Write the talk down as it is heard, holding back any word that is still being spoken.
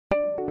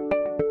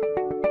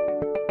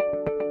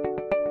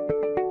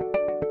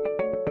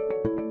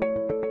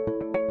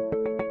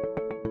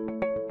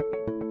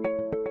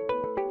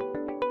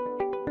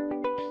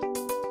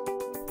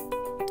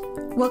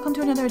Welcome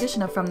to another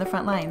edition of From the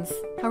Front Lines,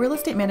 how real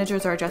estate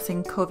managers are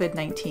addressing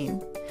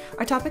COVID-19.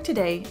 Our topic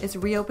today is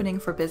reopening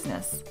for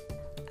business.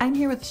 I'm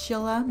here with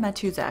Sheila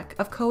Matuzak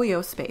of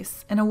Coeo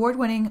Space, an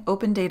award-winning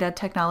open data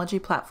technology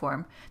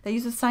platform that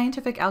uses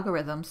scientific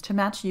algorithms to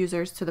match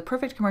users to the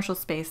perfect commercial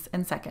space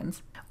in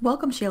seconds.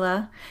 Welcome,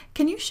 Sheila.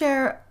 Can you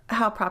share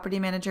how property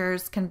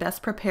managers can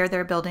best prepare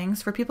their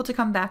buildings for people to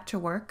come back to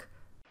work?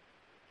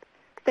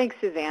 Thanks,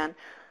 Suzanne.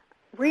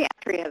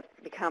 Re-entry has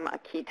become a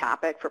key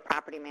topic for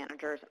property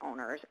managers,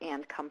 owners,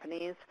 and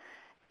companies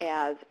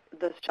as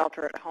the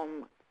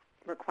shelter-at-home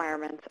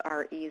requirements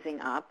are easing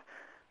up.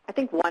 I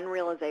think one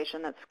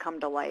realization that's come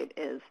to light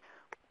is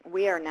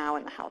we are now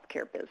in the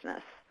healthcare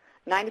business.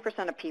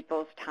 90% of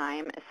people's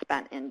time is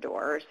spent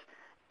indoors,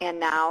 and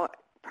now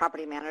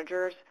property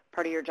managers,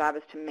 part of your job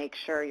is to make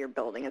sure your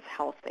building is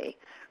healthy.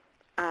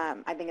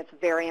 I think it's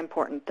very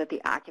important that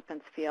the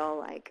occupants feel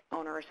like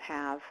owners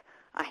have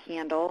a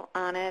handle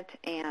on it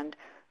and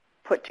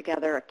put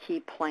together a key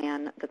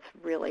plan that's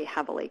really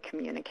heavily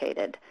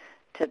communicated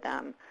to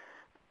them.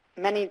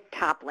 Many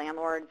top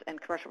landlords and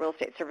commercial real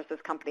estate services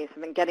companies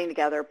have been getting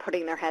together,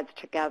 putting their heads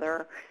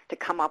together to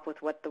come up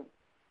with what the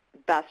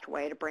best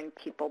way to bring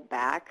people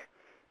back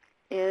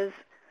is.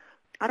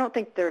 I don't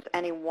think there's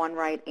any one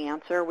right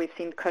answer. We've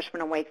seen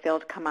Cushman &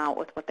 Wakefield come out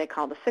with what they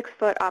call the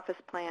 6-foot office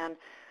plan.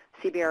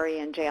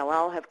 CBRE and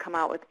JLL have come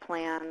out with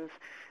plans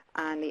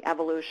on the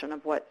evolution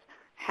of what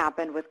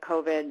happened with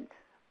COVID,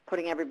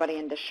 putting everybody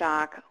into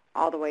shock,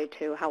 all the way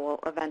to how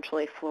we'll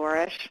eventually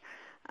flourish.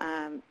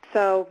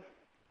 So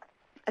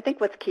I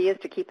think what's key is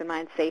to keep in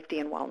mind safety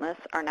and wellness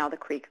are now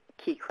the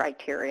key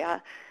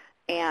criteria,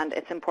 and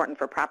it's important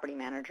for property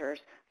managers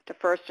to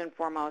first and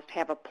foremost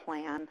have a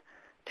plan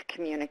to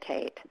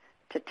communicate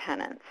to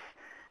tenants.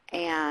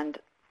 And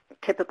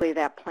typically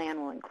that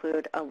plan will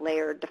include a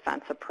layered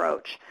defense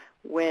approach,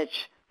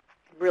 which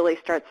really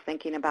starts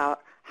thinking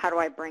about how do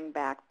I bring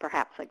back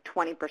perhaps like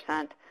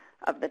 20%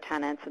 of the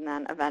tenants and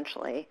then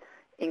eventually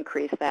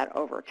increase that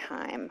over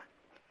time.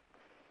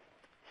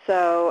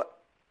 So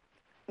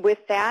with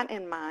that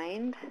in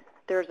mind,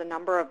 there's a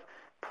number of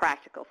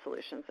practical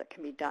solutions that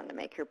can be done to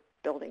make your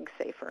building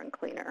safer and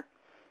cleaner.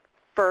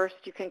 First,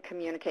 you can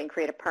communicate and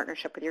create a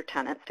partnership with your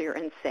tenants so you're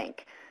in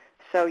sync.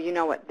 So you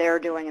know what they're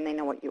doing and they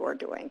know what you're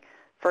doing.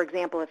 For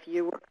example, if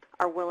you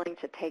are willing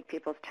to take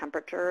people's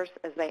temperatures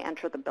as they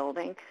enter the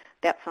building,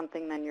 that's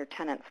something then your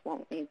tenants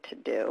won't need to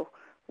do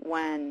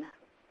when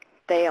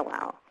they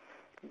allow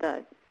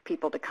the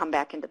people to come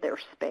back into their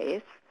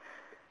space.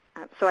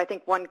 So I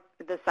think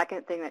the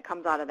second thing that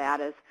comes out of that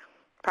is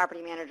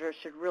property managers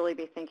should really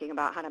be thinking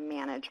about how to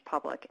manage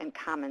public and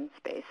common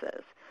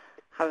spaces.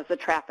 How is the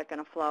traffic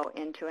going to flow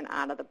into and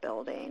out of the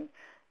building?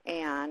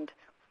 And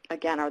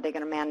again, are they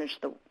going to manage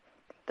the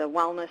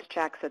wellness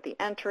checks at the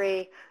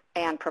entry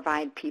and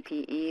provide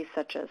PPE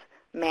such as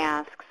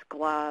masks,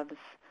 gloves,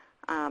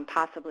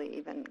 possibly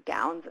even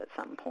gowns at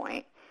some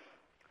point?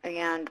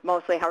 And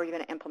mostly, how are you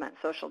going to implement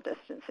social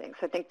distancing?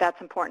 So I think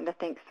that's important to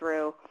think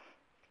through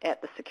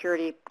at the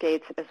security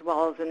gates as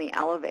well as in the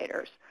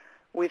elevators.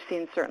 We've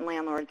seen certain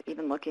landlords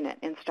even looking at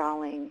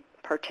installing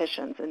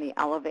partitions in the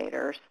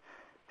elevators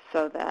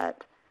so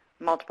that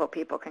multiple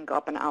people can go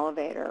up an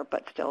elevator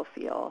but still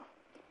feel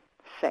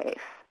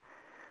safe.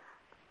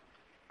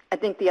 I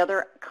think the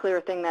other clear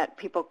thing that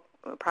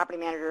property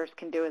managers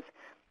can do is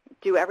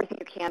do everything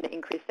you can to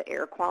increase the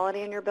air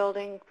quality in your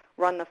building.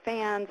 Run the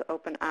fans,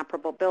 open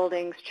operable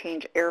buildings,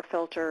 change air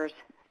filters,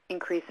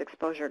 increase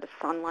exposure to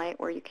sunlight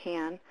where you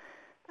can.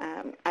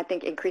 I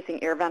think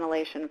increasing air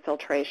ventilation and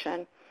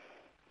filtration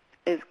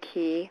is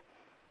key.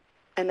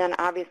 And then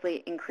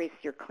obviously increase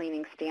your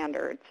cleaning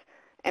standards.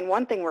 And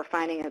one thing we're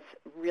finding is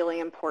really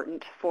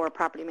important for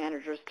property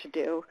managers to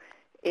do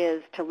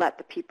is to let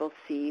the people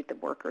see the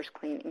workers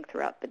cleaning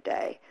throughout the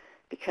day.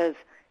 Because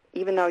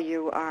even though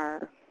you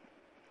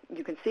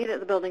can see that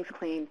the building's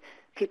clean,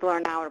 people are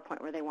now at a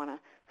point where they want to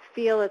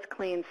feel it's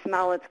clean,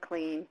 smell it's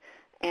clean,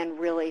 and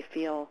really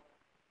feel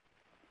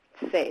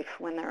safe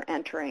when they're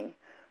entering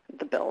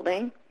the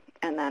building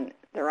and then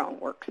their own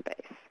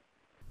workspace.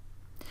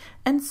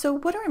 And so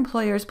what are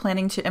employers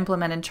planning to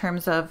implement in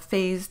terms of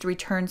phased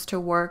returns to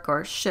work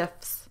or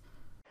shifts?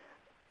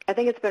 I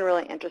think it's been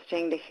really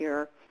interesting to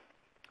hear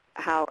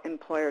how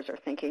employers are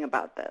thinking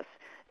about this.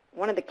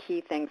 One of the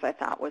key things I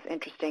thought was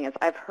interesting is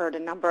I've heard a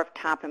number of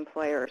top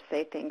employers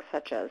say things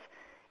such as,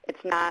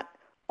 it's not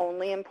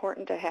only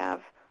important to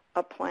have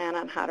a plan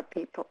on how to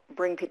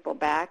bring people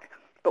back,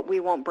 but we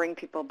won't bring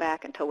people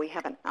back until we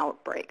have an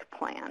outbreak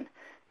plan,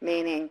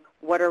 meaning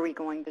what are we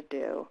going to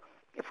do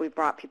if we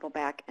brought people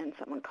back and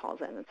someone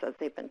calls in and says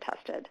they've been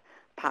tested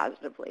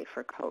positively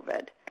for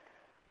COVID.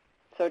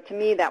 So to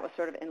me, that was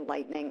sort of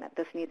enlightening that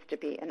this needs to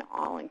be an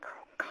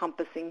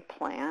all-encompassing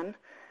plan.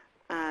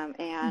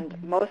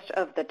 And most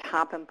of the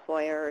top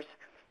employers,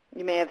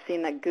 you may have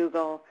seen that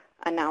Google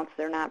announced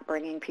they're not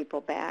bringing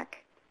people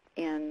back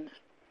in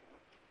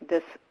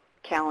this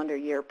calendar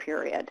year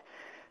period.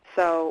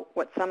 So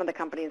what some of the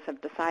companies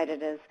have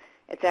decided is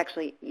it's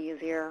actually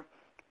easier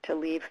to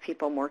leave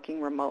people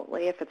working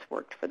remotely if it's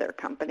worked for their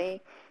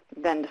company.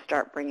 then to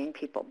start bringing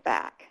people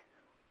back.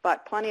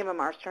 But plenty of them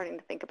are starting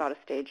to think about a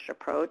staged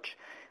approach,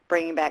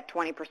 bringing back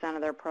 20%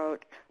 of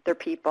their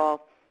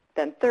people,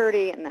 then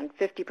 30, and then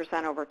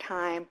 50% over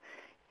time.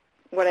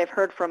 What I've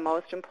heard from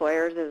most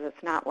employers is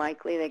it's not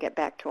likely they get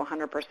back to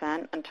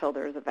 100% until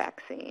there's a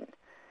vaccine.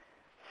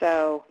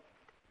 So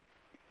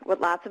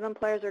what lots of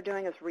employers are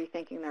doing is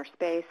rethinking their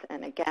space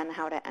and, again,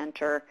 how to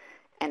enter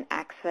and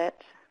exit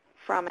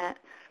from it.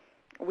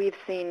 We've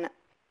seen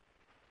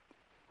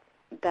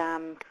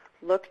them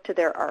look to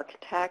their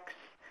architects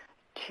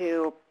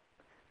to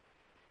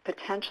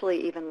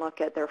potentially even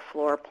look at their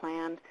floor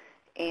plan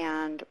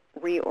and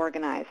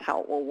reorganize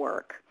how it will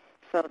work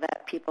so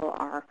that people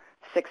are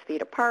 6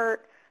 feet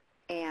apart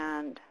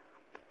and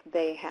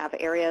they have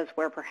areas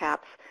where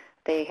perhaps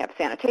they have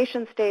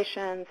sanitation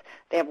stations,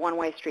 they have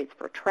one-way streets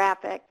for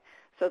traffic.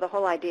 So the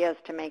whole idea is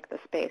to make the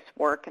space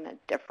work in a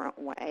different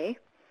way.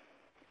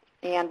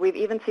 And we've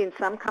even seen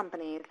some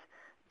companies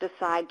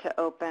decide to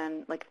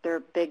open, like their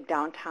big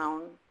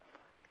downtown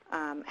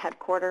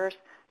headquarters,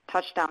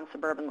 touchdown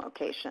suburban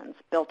locations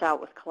built out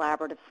with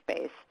collaborative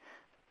space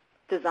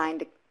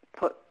designed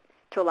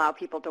to allow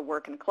people to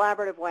work in a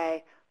collaborative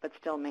way but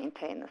still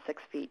maintain the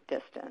 6 feet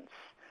distance.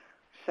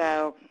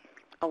 So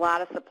a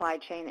lot of supply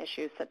chain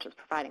issues such as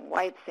providing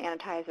wipes,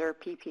 sanitizer,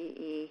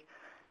 PPE,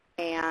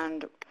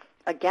 and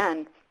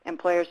again,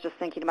 employers just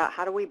thinking about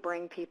how do we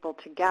bring people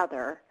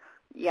together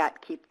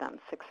yet keep them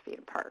 6 feet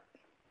apart.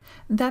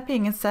 That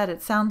being said,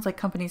 it sounds like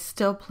companies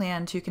still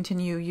plan to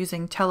continue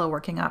using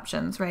teleworking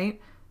options,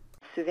 right?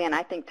 Suzanne,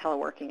 I think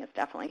teleworking is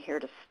definitely here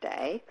to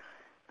stay.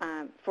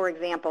 For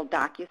example,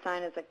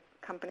 DocuSign is a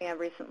company I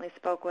recently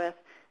spoke with,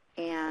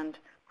 and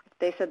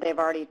they said they've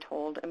already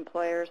told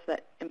employees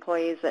that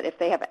if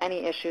they have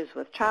any issues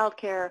with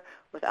childcare,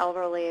 with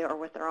elderly, or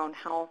with their own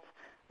health,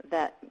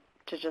 that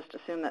to just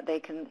assume that they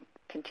can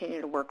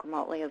continue to work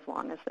remotely as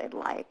long as they'd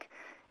like.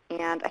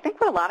 And I think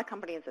what a lot of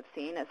companies have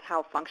seen is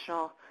how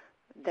functional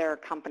their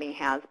company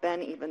has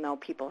been, even though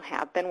people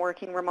have been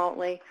working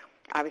remotely.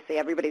 Obviously,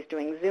 everybody's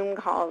doing Zoom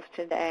calls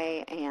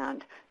today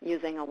and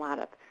using a lot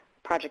of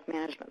project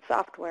management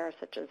software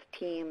such as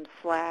Teams,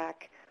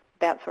 Slack,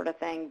 that sort of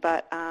thing.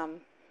 But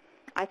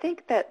I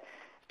think that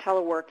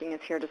teleworking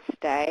is here to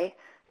stay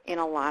in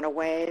a lot of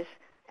ways,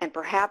 and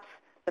perhaps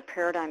the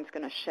paradigm is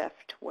going to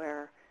shift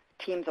where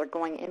teams are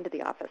going into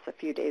the office a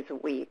few days a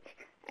week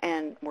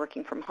and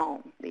working from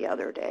home the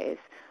other days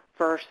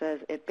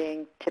versus it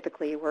being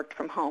typically you worked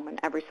from home and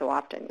every so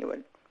often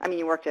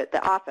you worked at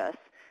the office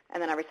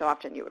and then every so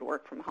often you would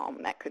work from home,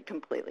 and that could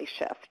completely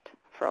shift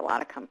for a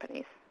lot of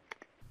companies.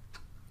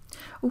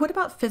 What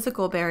about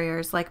physical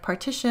barriers like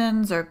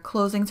partitions or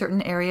closing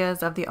certain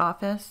areas of the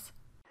office?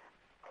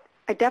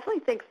 I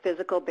definitely think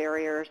physical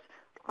barriers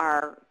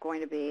are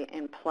going to be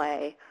in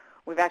play.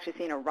 We've actually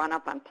seen a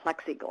run-up on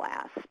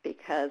plexiglass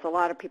because a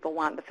lot of people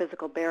want the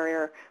physical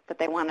barrier, but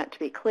they want it to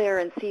be clear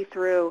and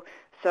see-through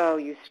so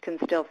you can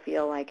still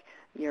feel like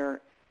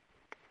you're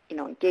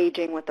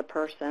engaging with the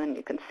person,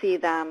 you can see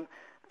them.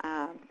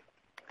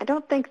 I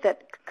don't think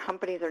that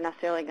companies are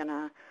necessarily going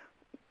to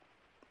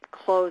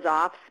close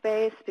off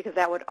space because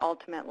that would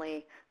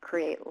ultimately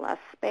create less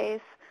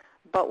space.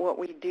 But what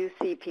we do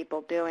see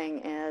people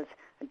doing is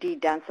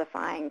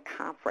de-densifying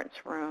conference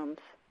rooms,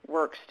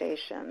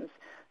 workstations.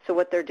 So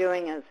what they're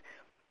doing is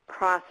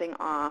crossing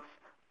off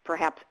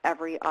perhaps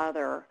every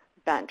other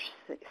bench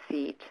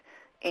seat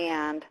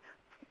and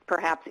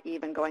perhaps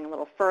even going a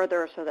little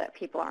further so that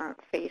people aren't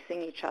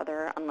facing each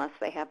other unless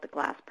they have the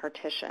glass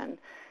partition.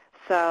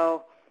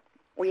 So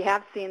we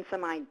have seen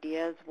some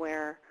ideas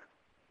where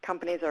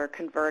companies are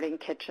converting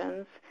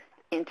kitchens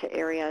into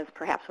areas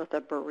perhaps with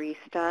a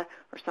barista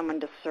or someone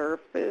to serve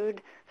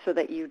food so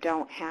that you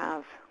don't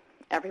have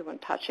everyone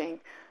touching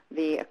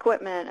the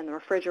equipment and the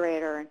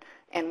refrigerator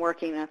and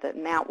working with it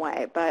in that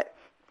way. But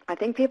I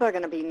think people are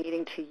going to be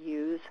needing to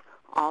use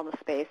all the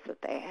space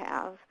that they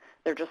have.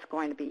 They're just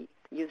going to be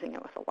using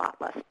it with a lot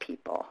less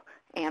people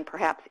and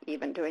perhaps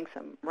even doing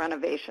some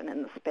renovation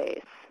in the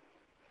space.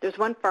 There's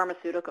one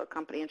pharmaceutical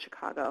company in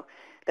Chicago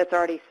that's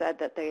already said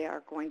that they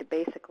are going to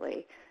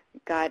basically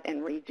gut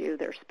and redo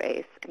their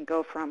space and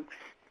go from,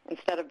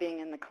 instead of being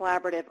in the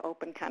collaborative,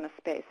 open kind of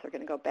space, they're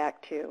going to go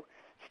back to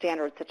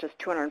standards such as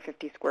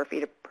 250 square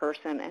feet a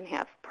person and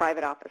have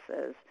private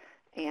offices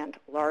and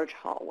large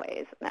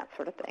hallways and that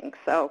sort of thing.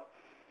 So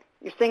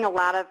you're seeing a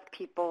lot of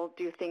people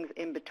do things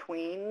in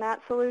between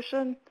that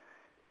solution,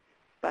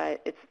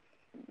 but it's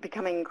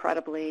becoming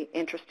incredibly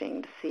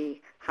interesting to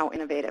see how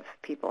innovative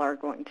people are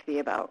going to be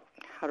about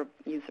how to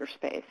use their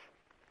space.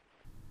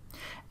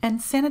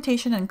 And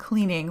sanitation and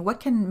cleaning, what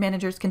can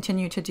managers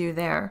continue to do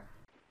there?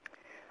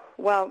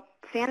 Well,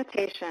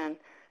 sanitation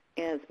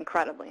is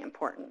incredibly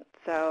important.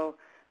 So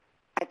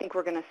I think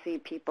we're going to see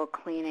people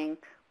cleaning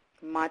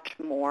much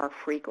more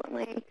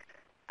frequently.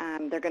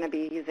 They're going to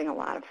be using a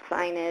lot of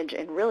signage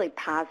in really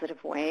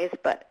positive ways,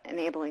 but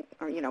enabling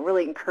or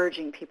really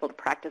encouraging people to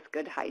practice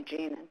good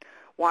hygiene and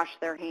wash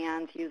their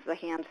hands, use the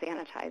hand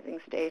sanitizing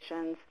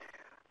stations.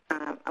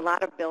 A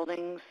lot of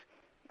buildings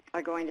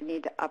are going to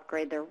need to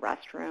upgrade their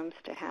restrooms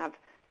to have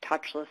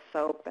touchless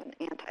soap and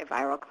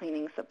antiviral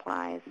cleaning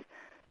supplies.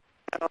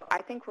 So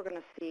I think we're going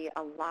to see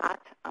a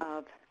lot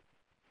of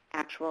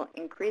actual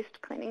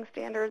increased cleaning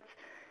standards,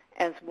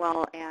 as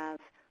well as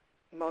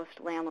most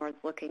landlords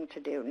looking to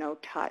do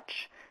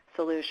no-touch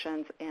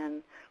solutions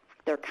in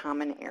their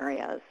common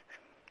areas.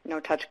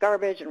 No-touch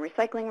garbage and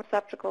recycling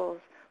receptacles,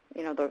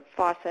 the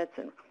faucets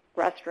and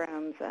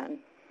restrooms, and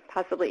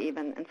possibly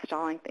even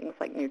installing things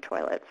like new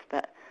toilets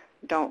that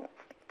don't,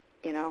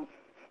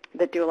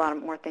 that do a lot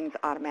more things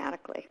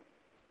automatically.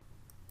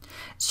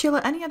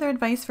 Sheila, any other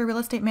advice for real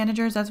estate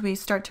managers as we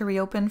start to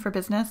reopen for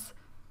business?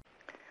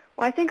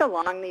 Well, I think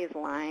along these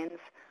lines,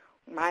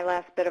 my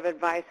last bit of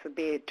advice would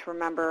be to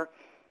remember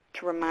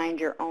to remind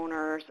your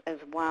owners as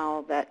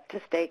well that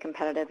to stay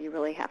competitive, you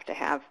really have to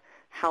have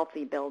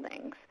healthy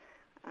buildings.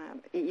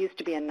 It used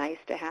to be a nice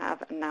to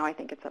have, and now I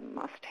think it's a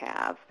must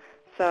have.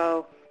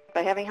 So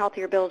by having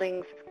healthier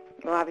buildings,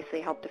 it will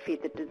obviously help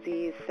defeat the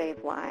disease,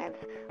 save lives,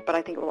 but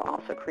I think it will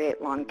also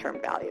create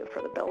long-term value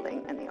for the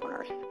building and the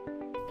owners.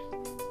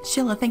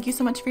 Sheila, thank you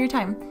so much for your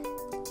time.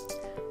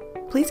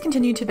 Please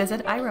continue to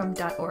visit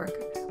IREM.org,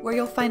 where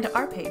you'll find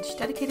our page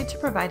dedicated to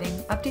providing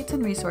updates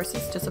and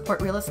resources to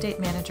support real estate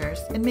managers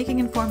in making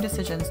informed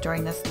decisions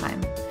during this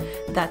time.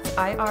 That's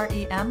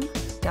IREM.org.